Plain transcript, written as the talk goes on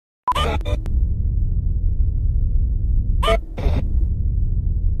I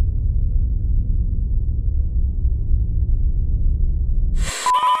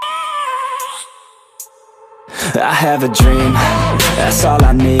have a dream, that's all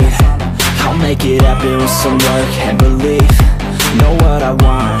I need. I'll make it happen with some work and belief. Know what I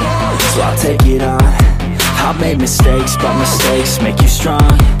want, so I'll take it on. I've made mistakes, but mistakes make you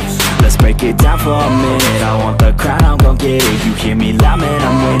strong. Let's break it down for a minute. I want the crown, I'm gon' get it. You hear me loud, man,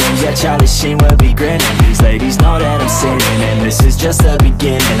 I'm winning. Yeah, Charlie Sheen will be grinning. These ladies know that I'm sinning, and this is just the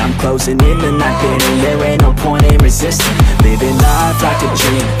beginning. I'm closing in the ninth inning. There ain't no point in resisting. Living life like a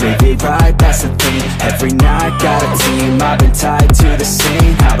dream, live it right, that's the thing. Every night got a team, I've been tied to the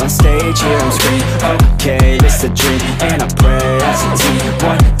scene. Out on stage, hear them scream, okay, it's a dream. And I pray as a team,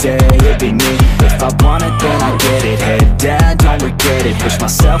 one day it'll be me. If I want it, then I get it. Head down, don't regret it. Push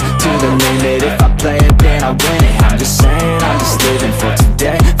myself to the limit. If I play it, then I win it. I'm just saying, I'm just living for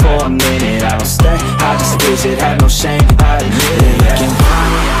today. For a minute, I don't stay, I just visit. Have no shame, I admit it. Looking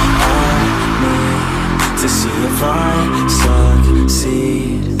right at me to see if I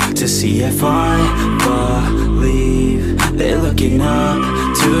succeed, to see if I believe. They're looking up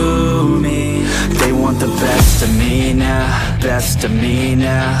to me. They want the best of me now, best of me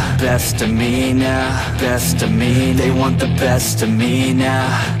now, best of me now, best of me. They want the best of me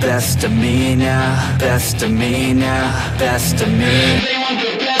now, best of me now, best of me now, best of me. They want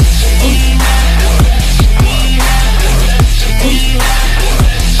the best of me now.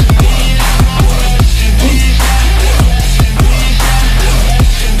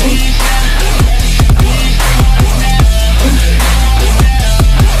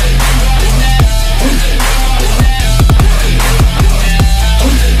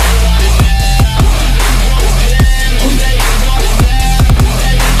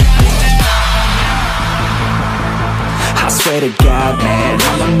 Swear to God, man,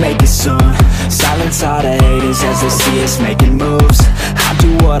 I'ma make it soon. Silence all the haters as they see us making moves. I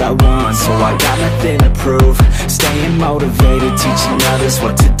do what I want, so I got nothing to prove. Staying motivated, teaching others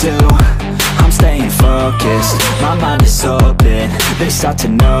what to do. I'm staying focused, my mind is open. They start to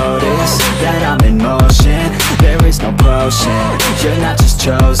notice that I'm in motion. There is no potion, you're not just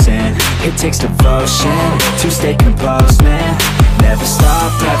chosen. It takes devotion to stay composed, man. Never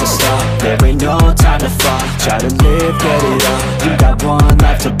stop, there ain't no time to fall. Try to live, get it all, you got one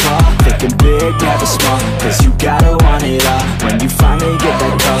life to ball. Thinking big, never small, cause you gotta want it all. When you finally get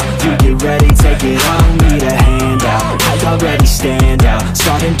that call, you get ready, take it on. Need a handout, I already stand out.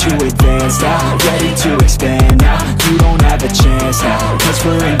 Starting to advance now, ready to expand now. You don't have a chance now, cause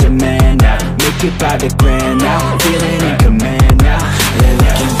we're in demand now. Make it by the grand now, feeling in command now. They're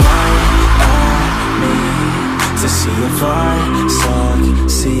looking right at me to see if I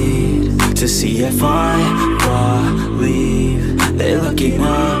succeed, to see if I believe. They're looking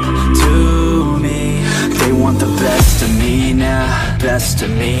up to me. They want the best of me now, best of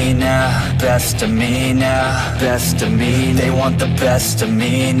me now, best of me now, best of me. They want the best of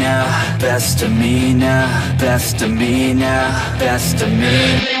me now, best of me now, best of me now, best of me.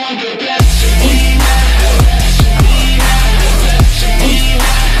 They want the best of me now.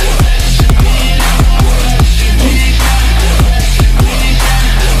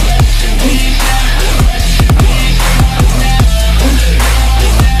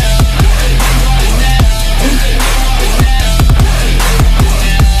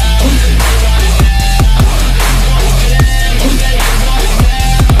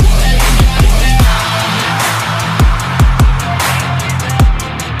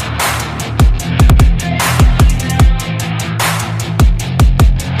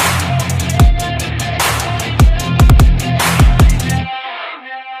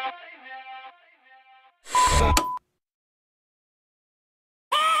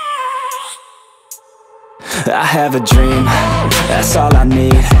 I have a dream, that's all I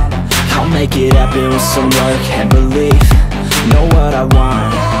need. I'll make it happen with some work and belief. Know what I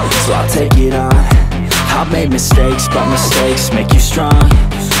want, so I'll take it on. I've made mistakes, but mistakes make you strong.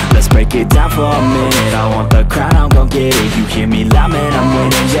 Let's break it down for a minute. I want the crown, I'm gon' get it. You hear me loud, man, I'm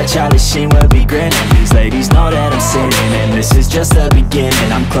winning. Yeah, Charlie Sheen will be grinning. These ladies know that I'm sinning, and this is just the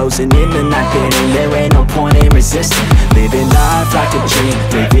beginning. I'm closing in the ninth inning. There ain't no point in resisting. Living life like a dream,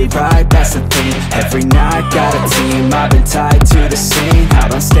 live it right, that's the thing. Every night got a team, I've been tied to the scene.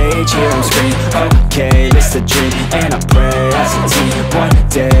 Out on stage, hear them scream, okay, it's a dream. And I pray as a team, one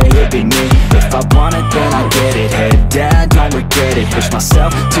day it'll be me. If I want it, then I get it. Head down, don't regret it. Push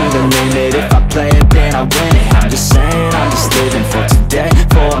myself to the limit. If I play it, then I win it. I'm just saying, I'm just living for today.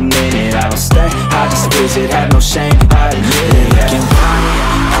 For a minute, I don't stay, I just visit. Have no shame, I admit it. Looking right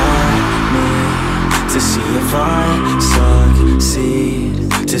at me to see if I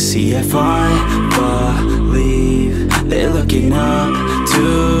succeed, to see if I believe. They're looking up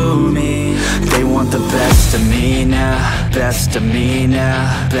to me. They want the best of me now, best of me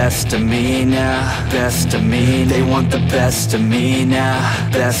now, best of me now, best of me. They want the best of me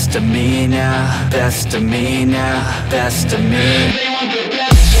now, best of me now, best of me now, best of me. They want the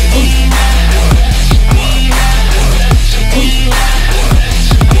best of me now.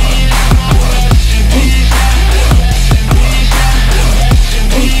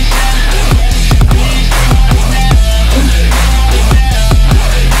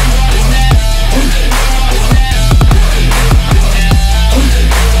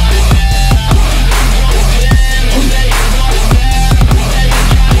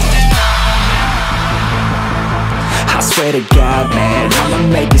 Swear to God, man, I'ma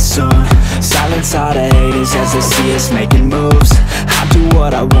make it soon. Silence all the haters as they see us making moves. I do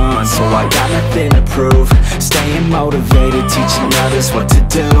what I want, so I got nothing to prove. Staying motivated, teaching others what to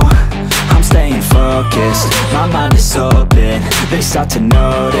do. I'm staying focused, my mind is open. They start to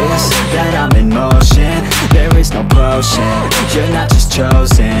notice that I'm in motion. There is no potion, you're not just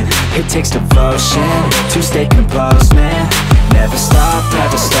chosen. It takes devotion to stay composed, man. Never stop,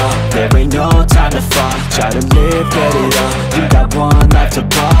 there ain't no time to fall. Try to live, get it all, you got one life to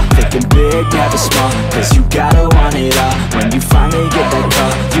ball. Thinking big, never small, cause you gotta want it all. When you finally get that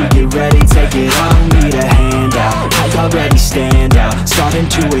call, you get ready, take it all. Need a hand out, I already stand out. Starting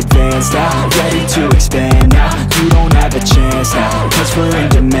to advance now, ready to expand now. You don't have a chance now, cause we're in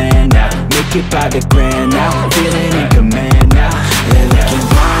demand now. Make it by the grand now, feeling in command now. They're looking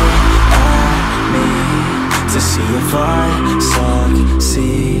right at me to see if I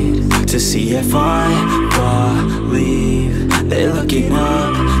succeed, to see if I believe. They're looking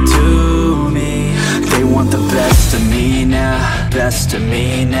up to me. They want the best of me now, best of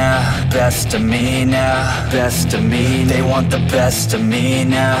me now, best of me now, best of me. They want the best of me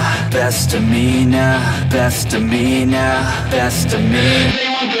now, best of me now, best of me now, best of me. They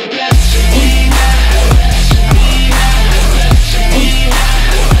want the best of me now.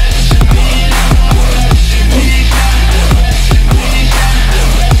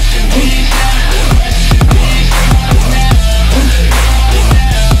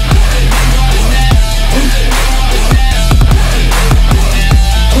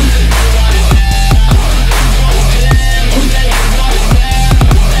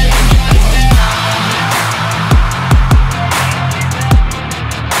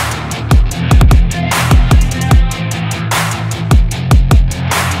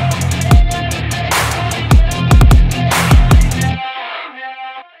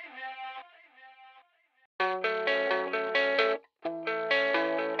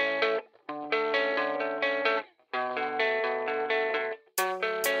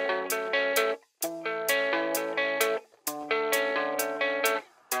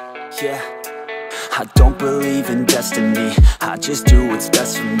 Yeah, I don't believe in destiny, I just do what's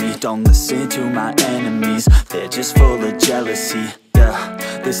best for me. Don't listen to my enemies, they're just full of jealousy.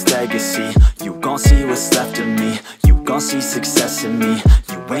 Yeah, this legacy, you gon' see what's left of me. You gon' see success in me,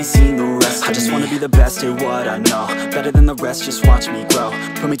 you ain't seen the rest of me. I just wanna be the best at what I know, better than the rest, just watch me grow.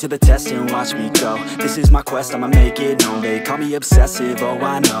 Put me to the test and watch me go. This is my quest, I'ma make it known. They call me obsessive, oh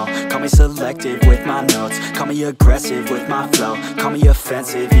I know. Call me selective with my notes, call me aggressive with my flow. Call me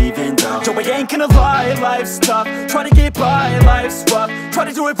offensive even though Joe, I ain't gonna lie, life's tough. Try to get by, life's rough. Try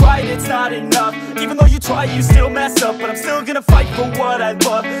to do it right, it's not enough. Even though you try, you still mess up. But I'm still gonna fight for what I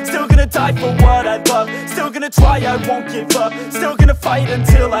love, still gonna die for what I love. Still gonna try, I won't give up. Still gonna fight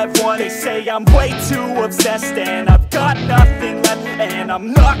until I've won. They say I'm way too obsessed and I've got nothing left, and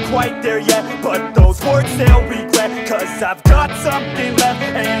I'm not quite there yet, but those words they'll regret. Cause I've got something left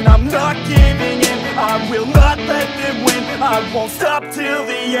and I'm not giving in. I will not let them win, I won't stop till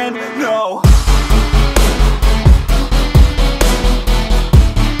the end, no.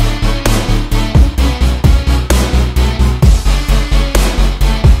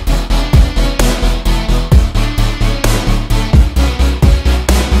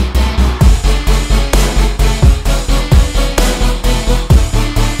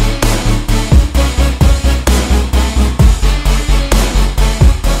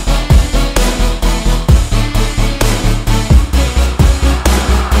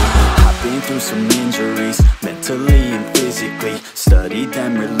 Some injuries, mentally and physically. Studied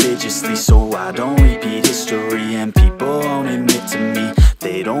them religiously so I don't repeat history. And people won't admit to me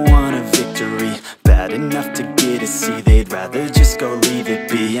they don't want a victory bad enough to get a C. They'd rather just go leave it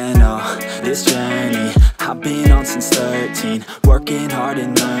be. And oh, this journey I've been on since 13, working hard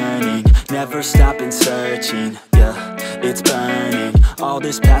and learning, never stopping searching. Yeah, it's burning. All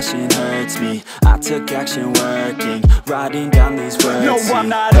this passion hurts me. I took action working, writing down these words. No, I'm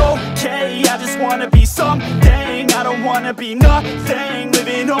not okay, I just wanna be something. I don't wanna be nothing,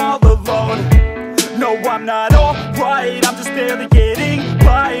 living all alone. No, I'm not alright, I'm just barely getting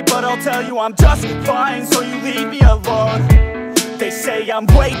by. But I'll tell you I'm just fine, so you leave me alone. They say I'm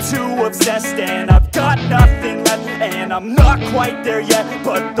way too obsessed and I've got nothing left, and I'm not quite there yet,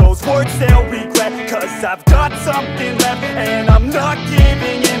 but those words they'll regret. Cause I've got something left and I'm not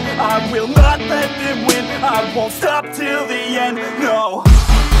giving in. I will not let them win, I won't stop till the end, no.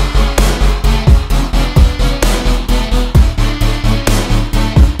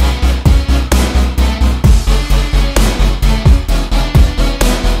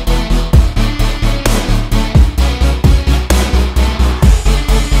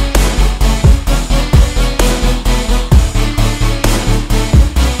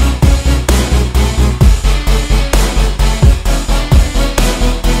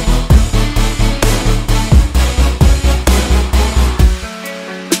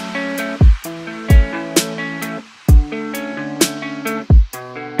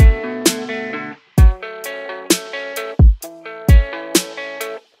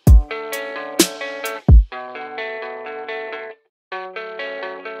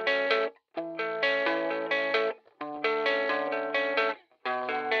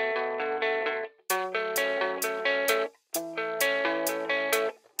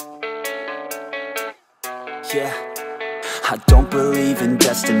 Yeah, I don't believe in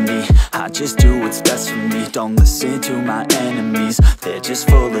destiny, I just do what's best for me. Don't listen to my enemies, they're just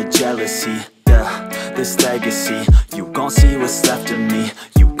full of jealousy. Yeah, this legacy, you gon' see what's left of me.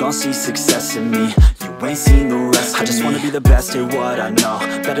 You gon' see success in me, you ain't seen the rest of me. I just wanna be the best at what I know,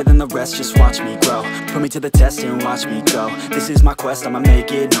 better than the rest, just watch me grow. Put me to the test and watch me go. This is my quest, I'ma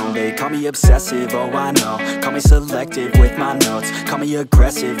make it known. They call me obsessive, oh I know. Call me selective with my notes, call me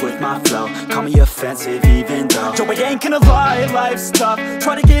aggressive with my flow, call me offensive even though Joe, I ain't gonna lie, life's tough.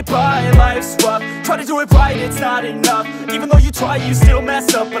 Try to get by, life's rough. Try to do it right, it's not enough. Even though you try, you still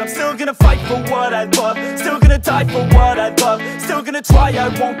mess up. But I'm still gonna fight for what I love, still gonna die for what I love, still gonna try, I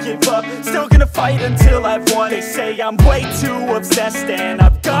won't give up, still gonna fight until I've won. They say I'm way too obsessed and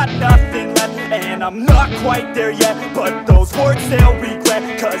I've got nothing left, and I'm not quite there yet, but those words they'll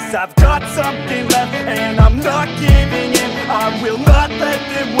regret. Cause I've got something left and I'm not giving in. I will not let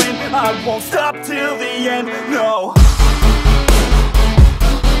them win, I won't stop till the end, no.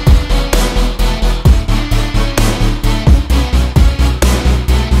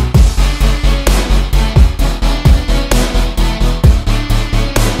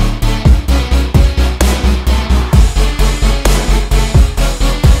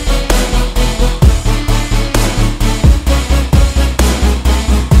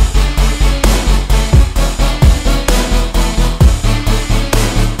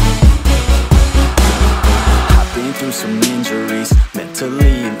 Some injuries,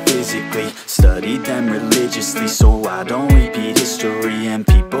 mentally and physically. Studied them religiously so I don't repeat history. And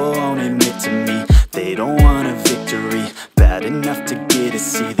people won't admit to me they don't want a victory bad enough to get a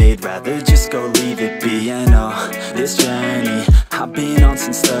C. They'd rather just go leave it be. I know this journey I've been on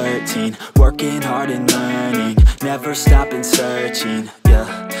since 13, working hard and learning, never stopping searching. Yeah,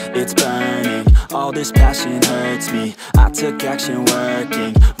 it's burning. All this passion hurts me. I took action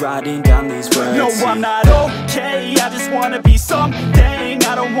working, writing down these words. No, I'm not okay, I just wanna be something.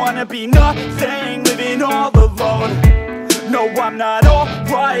 I don't wanna be nothing, living all alone. No, I'm not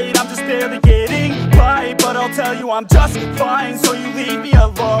alright, I'm just barely getting by. But I'll tell you I'm just fine, so you leave me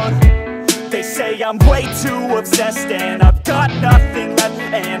alone. They say I'm way too obsessed and I've got nothing left,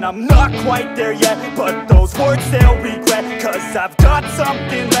 and I'm not quite there yet, but those words they'll regret. Cause I've got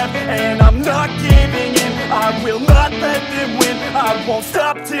something left and I'm not giving in. I will not let them win, I won't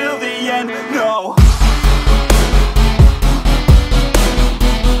stop till the end, no.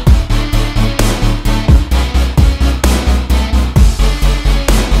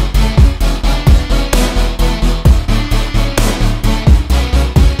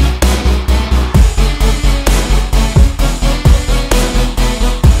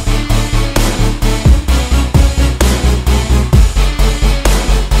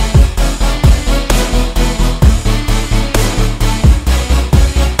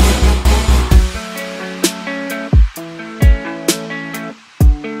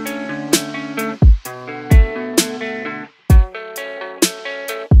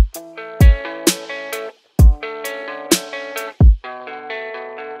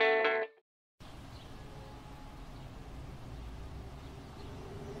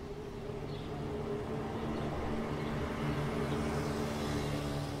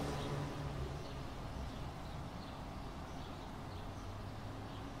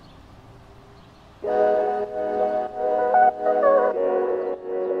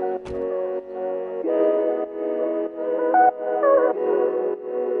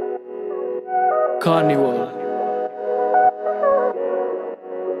 Carnival,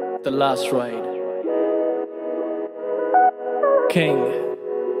 The Last Ride, King।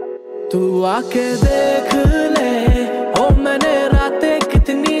 तू आके देख ले, ओ मैंने रातें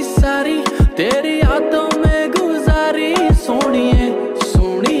कितनी सारी तेरी यादों में गुजारी। सोनिए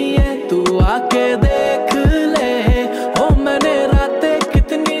सोनिए तू आके देख ले, ओ मैंने रातें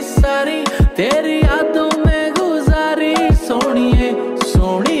कितनी सारी तेरी यादों में गुजारी। सोनिए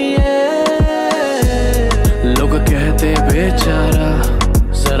सोनिए लोग कहते बेचारा,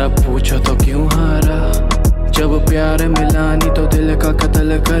 जरा पूछो तो क्यों हारा। जब प्यार मिला नहीं तो दिल का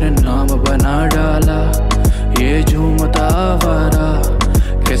कत्ल कर नाम बना डाला। ये झूमता आवारा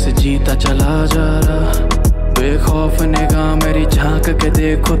कैसे जीता चला जा रहा। बेखौफ निगाह मेरी झांक के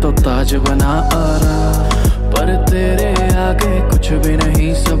देखो तो ताज बना आ रहा। पर तेरे आगे कुछ भी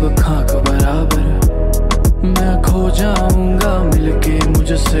नहीं, सब खाक बराबर। मैं खो जाऊंगा मिलके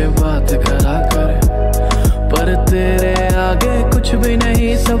मुझसे बात करा कर। पर तेरे आगे कुछ भी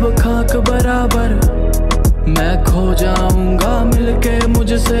नहीं, सब खाक बराबर। मैं खो जाऊंगा मिलके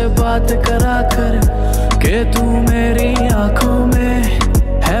मुझसे बात करा कर। के तू मेरी आंखों में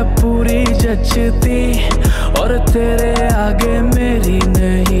है पूरी जचती, और तेरे आगे मेरी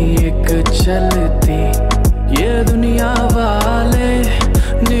नहीं एक चलती। ये दुनिया वाले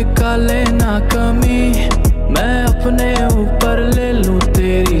निकाले ना कमी, मैं अपने ऊपर ले लूं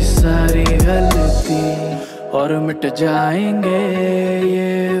तेरी सारी गलती। और मिट जाएंगे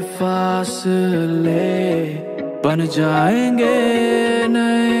ये फासले, बन जाएंगे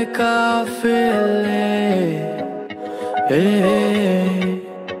नए काफिले।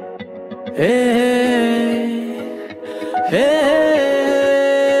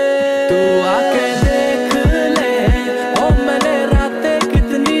 तू आके देख ले, ओ मैंने रातें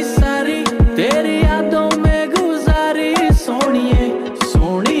कितनी सारी तेरी यादों में गुजारी। सोनिए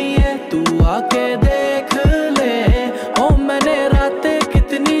सोनिए तू आके देख ले, ओ मैंने रातें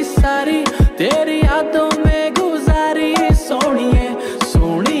कितनी सारी तेरी यादों में गुजारी। सोनिए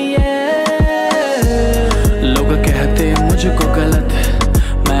सोनिए लोग कहते मुझको गलत,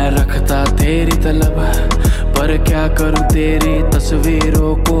 मैं रखता तेरी तलब। पर क्या करूं तेरी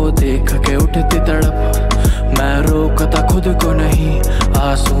तस्वीरों को देख के उठती तड़प। मैं रोकता खुद को नहीं,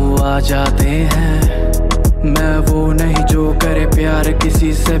 आंसू आ जाते हैं। मैं वो नहीं जो करे प्यार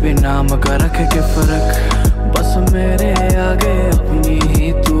किसी से भी नाम का रख के फर्क। बस मेरे आगे अपनी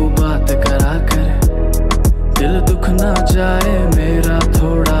ही तू बात करा कर। दिल दुख ना जाए मेरा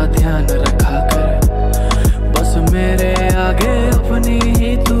थोड़ा ध्यान रखा कर। बस मेरे आगे अपनी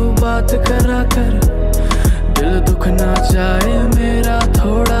ही तू बात करा कर। दिल दुख ना जाए मेरा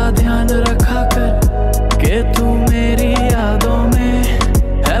थोड़ा ध्यान रखा कर। के तू मेरी यादों में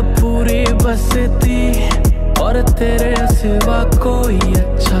है पूरी बसती, और तेरे सिवा कोई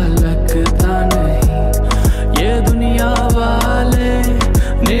अच्छा लगता नहीं। ये दुनिया वाले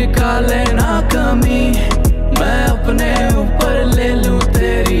निकाले ना कमी, मैं अपने ऊपर ले लूं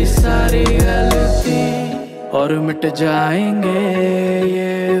तेरी सारी गलती। और मिट जाएंगे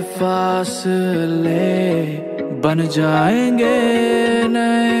ये फासले, बन जाएंगे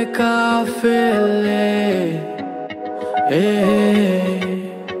नए काफिले।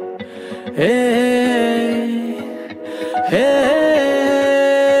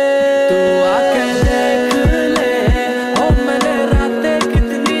 तू आके देख ले, ओ मैंने रातें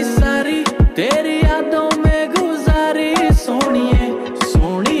कितनी सारी तेरी यादों में गुजारी। सोनिए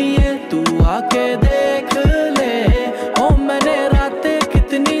सोनिए तू आके